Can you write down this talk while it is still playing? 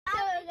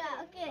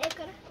Okay एक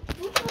करो।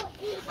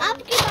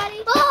 आपकी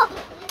बारी।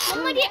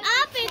 मम्मा जी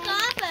आप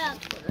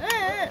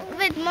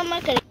वेट मम्मा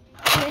करे।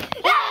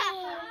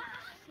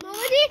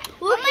 मम्मा जी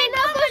वो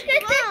कितना कुछ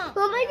करते।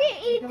 मम्मा जी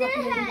इधर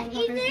है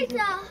इधर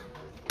सा।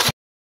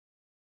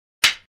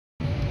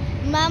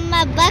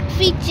 मम्मा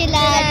बकफी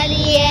चला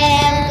रही है,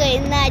 हमको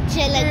इतना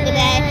अच्छा लग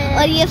रहा है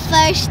और ये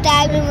फर्स्ट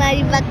टाइम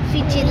हमारी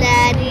बकफी चला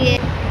रही है।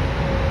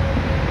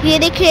 ये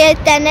देखिए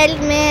टनल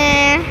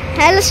में।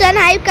 हेलो सन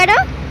हाई करो।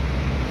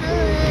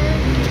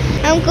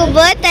 हमको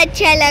बहुत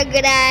अच्छा लग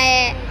रहा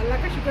है। अल्लाह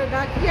का शुक्र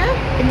अदा किया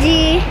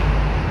जी।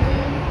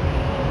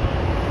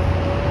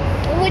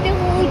 वो जो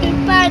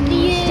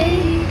पानी है।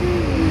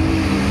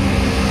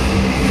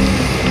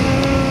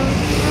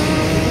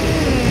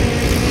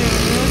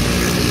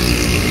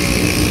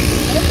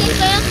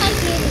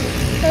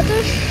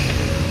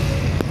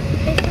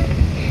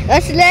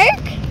 Was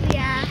leuk?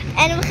 Ja.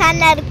 En we gaan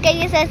naar de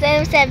keuken en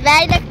we zijn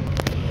weinig.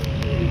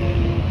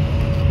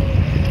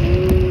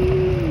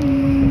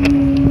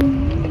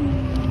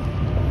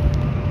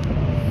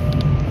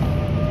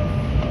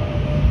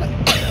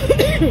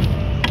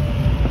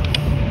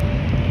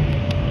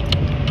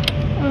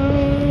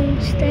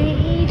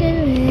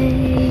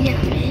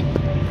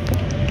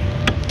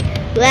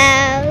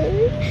 Wauw,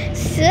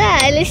 zo,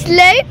 alles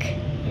leuk?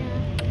 Ja.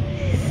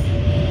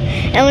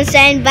 En we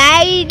zijn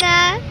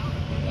bijna.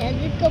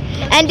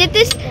 En dit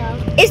is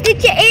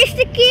dit je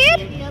eerste keer?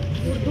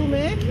 Urdu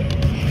में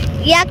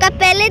या का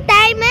पहले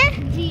टाइम है?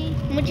 जी।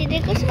 मुझे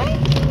देखो सुनाई।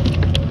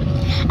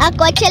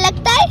 आपको अच्छा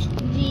लगता है?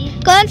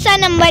 जी। कौन सा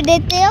नंबर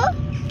देते हो?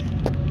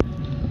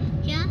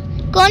 क्या?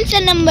 कौन सा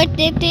नंबर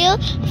देते हो?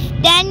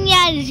 10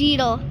 या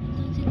 0?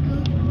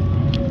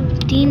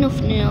 3 of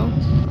 9।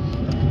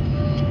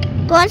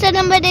 कौन सा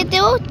नंबर देते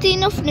हो?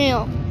 3 of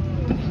 9।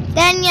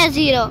 10 या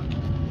 0?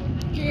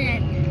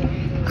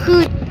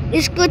 खुद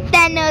इसको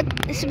 10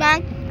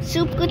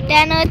 सूप को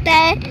 10 होता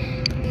है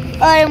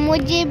और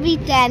मुझे भी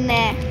 10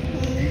 है।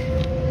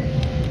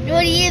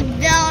 और ये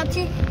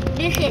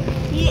देखिए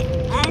ये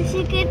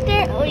ऐसे करते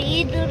हैं और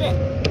ये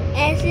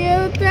ऐसे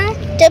होता है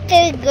तो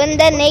फिर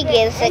गंदा नहीं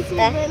गिर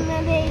सकता। और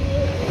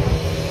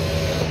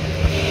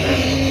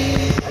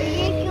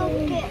ये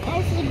क्योंकि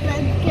ऐसे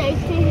बंद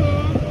करते हैं।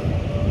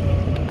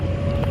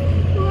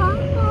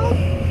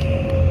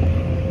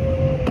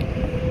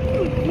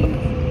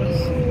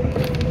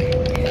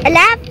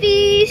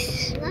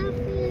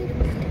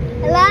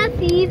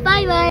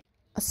 Bye bye.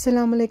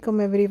 अस्सलाम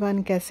वालेकुम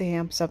एवरीवन, कैसे हैं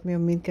आप सब? मैं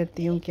उम्मीद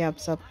करती हूँ कि आप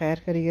सब खैर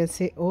खैरियत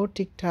से और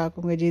ठीक ठाक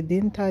होंगे। जी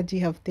दिन था जी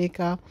हफ्ते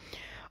का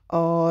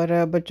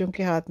और बच्चों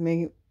के हाथ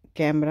में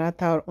कैमरा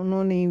था और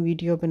उन्होंने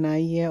वीडियो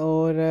बनाई है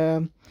और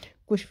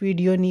कुछ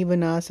वीडियो नहीं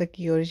बना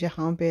सकी और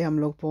यहाँ पे हम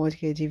लोग पहुँच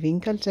गए जी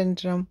विंकल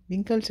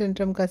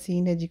सेंट्रम का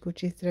सीन है जी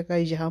कुछ इस तरह का।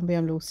 यहाँ पे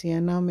हम लोग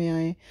सियाना में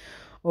आए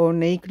और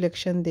नई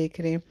कलेक्शन देख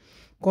रहे हैं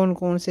कौन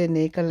कौन से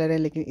नए कलर है।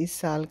 लेकिन इस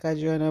साल का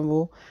जो है ना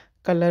वो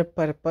कलर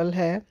पर्पल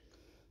है।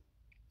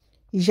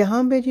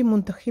 यहाँ पे जी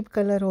मुंतखब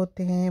कलर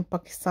होते हैं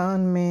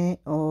पाकिस्तान में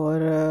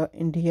और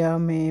इंडिया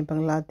में,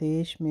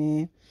 बांग्लादेश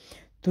में,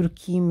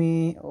 तुर्की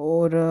में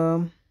और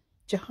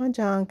जहाँ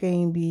जहाँ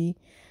कहीं भी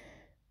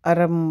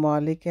अरब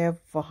ममालिक है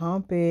वहाँ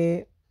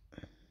पे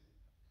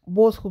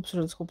बहुत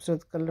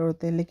खूबसूरत कलर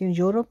होते हैं। लेकिन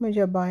यूरोप में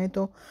जब आए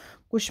तो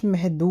कुछ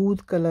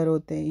महदूद कलर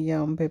होते हैं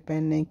यहाँ पे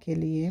पहनने के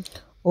लिए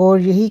और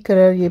यही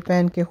कलर ये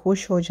पहन के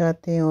खुश हो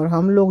जाते हैं। और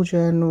हम लोग जो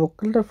है वो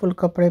कलरफुल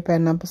कपड़े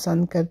पहनना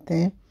पसंद करते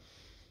हैं।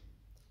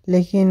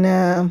 लेकिन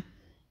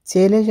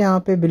सेल यहाँ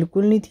पे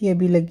बिल्कुल नहीं थी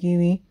अभी लगी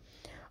हुई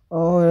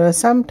और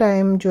सम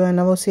टाइम जो है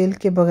ना वो सेल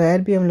के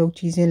बगैर भी हम लोग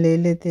चीज़ें ले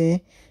लेते हैं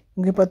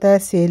क्योंकि पता है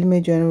सेल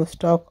में जो है ना वो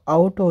स्टॉक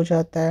आउट हो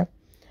जाता है।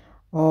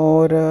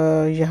 और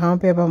यहाँ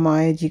पे अब हम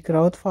आए जी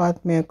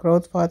क्रौतफात में।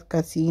 क्रौतफात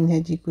का सीन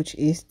है जी कुछ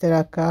इस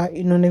तरह का।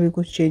 इन्होंने भी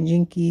कुछ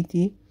चेंजिंग की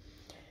थी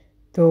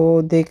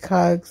तो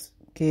देखा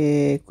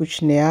कि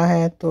कुछ नया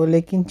है तो,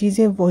 लेकिन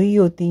चीज़ें वही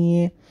होती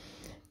हैं।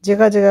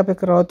 जगह जगह पे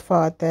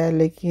क्रौतफात है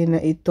लेकिन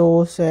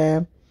इतोस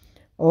है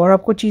और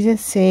आपको चीज़ें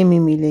सेम ही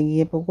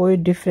मिलेंगी, आपको कोई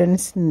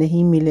डिफरेंस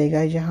नहीं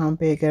मिलेगा यहाँ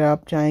पे। अगर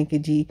आप चाहें कि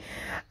जी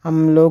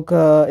हम लोग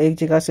एक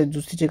जगह से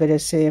दूसरी जगह,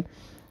 जैसे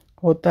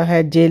होता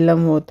है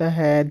जेलम होता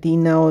है,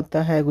 दीना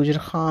होता है, गुजर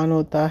खान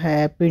होता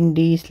है,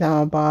 पिंडी,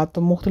 इस्लामाबाद,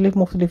 तो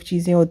मुख्तलिफ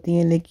चीज़ें होती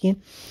हैं। लेकिन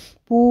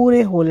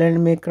पूरे हॉलैंड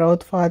में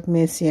क्रौतफात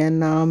में,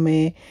 सियाना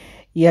में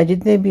या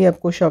जितने भी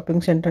आपको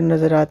शॉपिंग सेंटर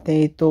नज़र आते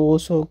हैं,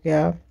 इतोस हो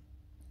गया,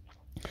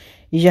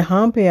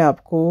 यहाँ पे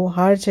आपको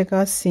हर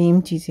जगह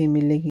सेम चीज़ें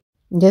मिलेगी।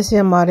 जैसे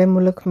हमारे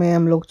मुल्क में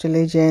हम लोग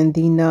चले जाएं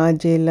दीना,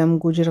 जेलम,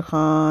 गुजर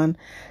खान,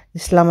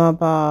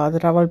 इस्लामाबाद,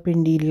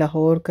 रावलपिंडी,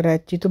 लाहौर,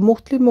 कराची, तो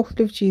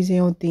मुख्तलिफ चीज़ें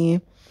होती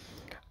हैं।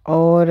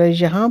 और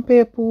यहाँ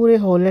पे पूरे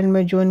हॉलैंड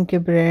में जो इनके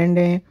ब्रांड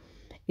हैं,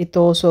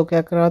 इतोस हो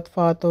गया,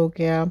 क्रौतफात हो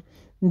गया,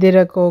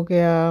 दिरक हो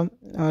गया,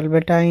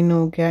 अल्बर्टाइन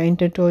हो गया,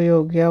 इंटरटॉय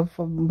हो गया,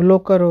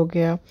 ब्लोकर हो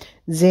गया,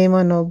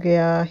 जेमन हो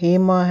गया,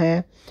 हेमा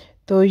है,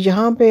 तो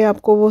यहाँ पे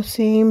आपको वो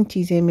सेम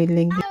चीज़ें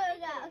मिलेंगी।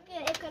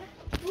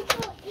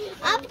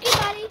 आपकी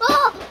बारी।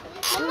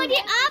 मम्मा जी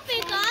आप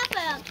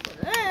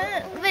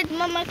वेट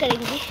मम्मा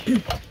करेंगी।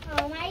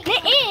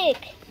 नहीं एक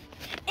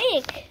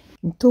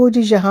तो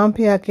जी यहाँ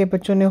पे आके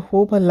बच्चों ने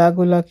खूब हल्ला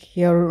गुल्ला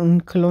किया और उन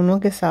खिलौनों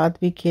के साथ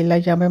भी खेला।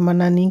 यहाँ पे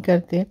मना नहीं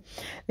करते,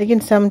 लेकिन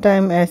सम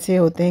टाइम ऐसे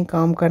होते हैं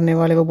काम करने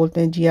वाले, वो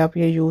बोलते हैं जी आप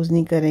ये यूज़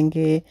नहीं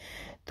करेंगे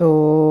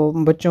तो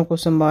बच्चों को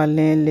संभाल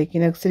लें,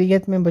 लेकिन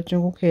अक्सरियत में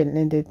बच्चों को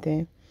खेलने देते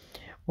हैं।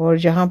 और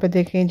यहाँ पे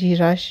देखें जी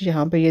रश,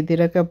 यहाँ पे ये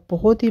दिरक है,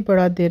 बहुत ही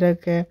बड़ा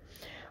दिरक है।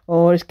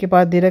 और इसके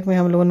बाद दिरक में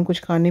हम लोगों ने कुछ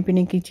खाने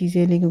पीने की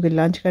चीज़ें ली, क्योंकि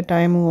लंच का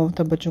टाइम हुआ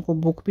था, बच्चों को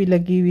भूख भी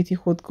लगी हुई थी,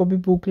 ख़ुद को भी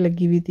भूख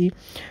लगी हुई थी।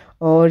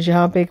 और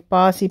यहाँ पे एक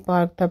पास ही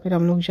पार्क था, फिर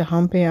हम लोग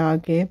यहाँ पे आ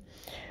गए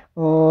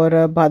और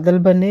बादल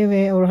बने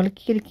हुए और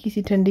हल्की हल्की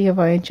सी ठंडी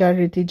हवाएं चल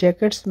रही थी।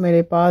 जैकेट्स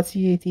मेरे पास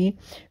ही थी,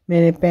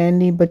 मैंने पहन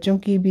ली, बच्चों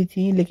की भी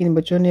थी, लेकिन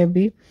बच्चों ने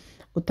अभी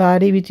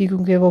उतारी भी थी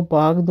क्योंकि वो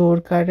भाग दौड़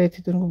कर रहे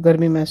थे तो उनको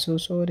गर्मी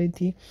महसूस हो रही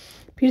थी।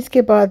 फिर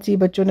इसके बाद जी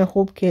बच्चों ने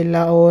खूब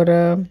खेला और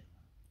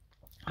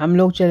हम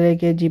लोग चले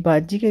गए जी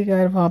बाजी के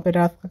घर, वहाँ पे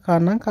रात का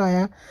खाना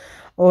खाया।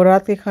 और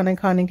रात के खाने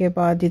खाने के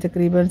बाद जी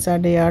तकरीबन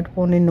 8:30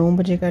 पौने 9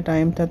 बजे का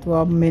टाइम था, तो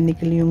अब मैं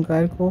निकली हूँ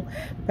घर को।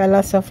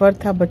 पहला सफ़र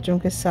था बच्चों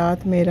के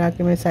साथ मेरा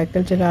कि मैं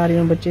साइकिल चला रही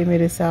हूँ, बच्चे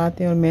मेरे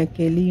साथ हैं और मैं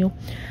अकेली हूँ।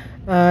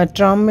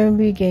 ट्राम में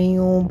भी गई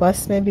हूँ,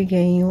 बस में भी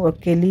गई हूँ,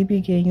 अकेली भी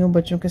गई हूँ,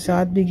 बच्चों के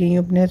साथ भी गई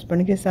हूँ, अपने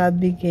हस्बैंड के साथ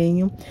भी गई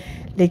हूँ।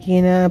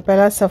 लेकिन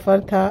पहला सफ़र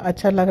था,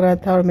 अच्छा लग रहा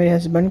था। और मेरे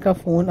हस्बैंड का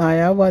फ़ोन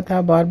आया हुआ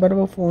था, बार बार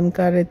वो फ़ोन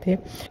कर रहे थे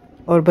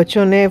और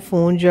बच्चों ने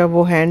फ़ोन जो है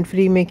वो हैंड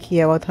फ्री में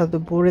किया हुआ था, तो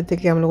बोल रहे थे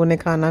कि हम लोगों ने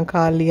खाना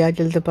खा लिया,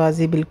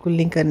 जल्दबाजी बिल्कुल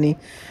नहीं करनी,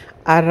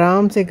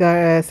 आराम से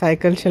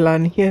साइकिल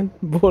चलानी है।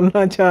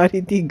 बोलना चाह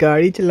रही थी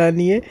गाड़ी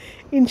चलानी है,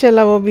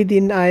 इंशाल्लाह वो भी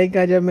दिन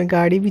आएगा जब मैं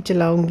गाड़ी भी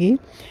चलाऊंगी।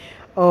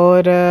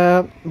 और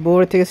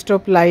बोल रहे थे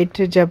स्टॉप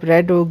लाइट जब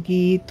रेड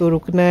होगी तो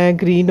रुकना है,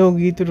 ग्रीन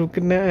होगी तो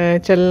रुकना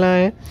चलना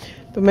है।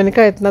 तो मैंने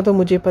कहा इतना तो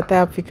मुझे पता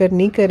है, आप फिक्र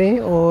नहीं करें।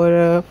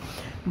 और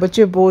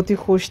बच्चे बहुत ही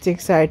खुश थे,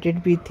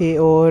 एक्साइटेड भी थे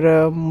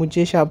और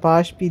मुझे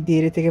शाबाश भी दे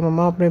रहे थे कि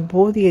मम्मा आपने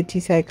बहुत ही अच्छी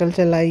साइकिल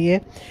चलाई है।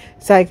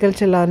 साइकिल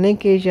चलाने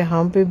के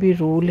यहाँ पे भी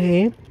रूल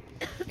है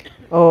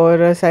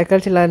और साइकिल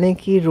चलाने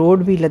की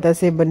रोड भी लदा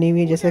से बनी हुई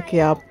है, जैसा कि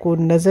आपको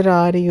नज़र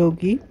आ रही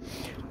होगी।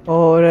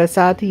 और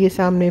साथ ही ये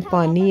सामने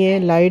पानी है,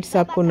 लाइट्स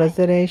आपको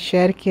नज़र है।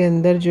 शहर के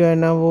अंदर जो है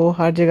ना वो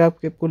हर जगह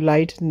आपको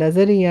लाइट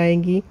नज़र ही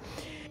आएंगी।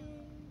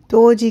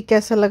 तो जी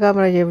कैसा लगा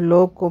मेरा ये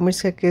व्लॉग,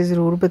 कमेंट्स करके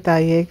ज़रूर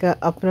बताइएगा।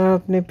 अपना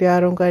अपने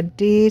प्यारों का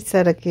ढेर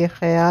सा रखिए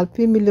ख्याल।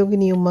 फिर मिलोगी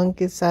न्यू उमंग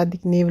के साथ,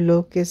 एक नए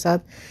व्लॉग के साथ।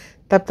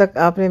 तब तक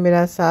आपने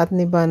मेरा साथ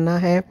निभाना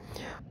है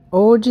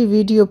और जी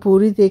वीडियो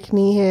पूरी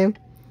देखनी है।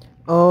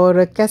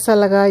 और कैसा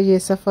लगा ये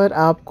सफ़र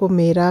आपको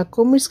मेरा,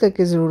 कमेंट्स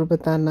करके ज़रूर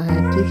बताना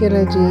है, ठीक है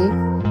ना जी।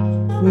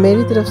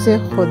 मेरी तरफ से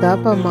खुदा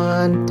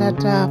पामान,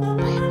 Tata, bye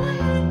bye.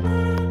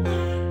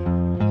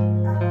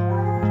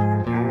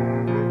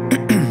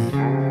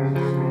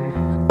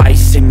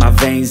 In my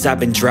veins, I've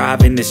been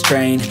driving this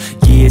train,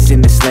 years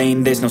in this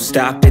lane, there's no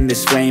stopping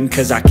this flame.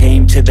 Cause I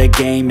came to the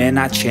game and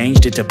I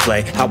changed it to play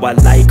how I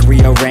like,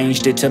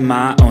 rearranged it to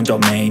my own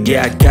domain.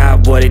 Yeah, I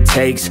got what it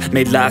takes,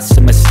 made lots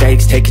of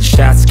mistakes, taking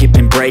shots,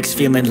 skipping breaks,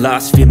 feeling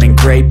lost, feeling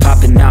great,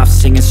 popping off,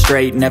 singing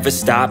straight, never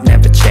stopped,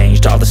 never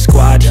changed. All the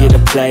squad here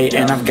to play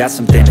and I've got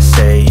something to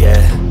say,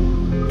 yeah.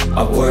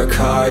 I work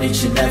hard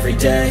each and every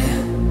day,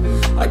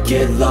 I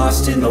get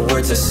lost in the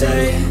words I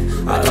say,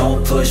 I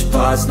don't push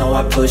pause, no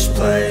I push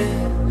play,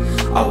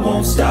 I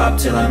won't stop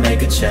till I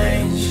make a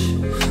change.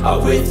 I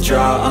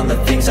withdraw on the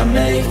things I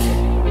make,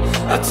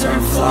 I turn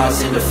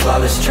flaws into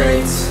flawless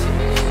traits,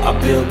 I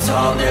build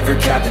tall, never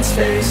capped in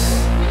space,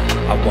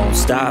 I won't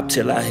stop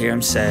till I hear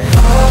him say,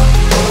 oh,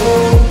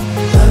 oh,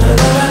 la la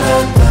la la la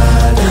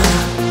la,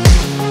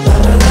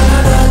 la la la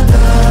la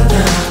la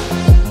la,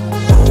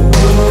 oh,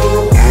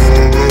 oh,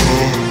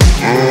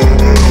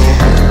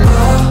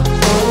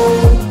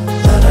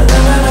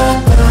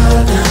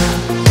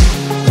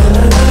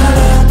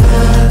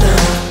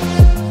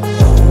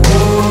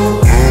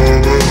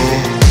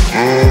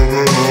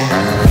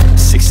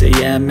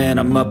 and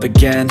I'm up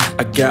again.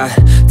 I got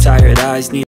tired eyes, need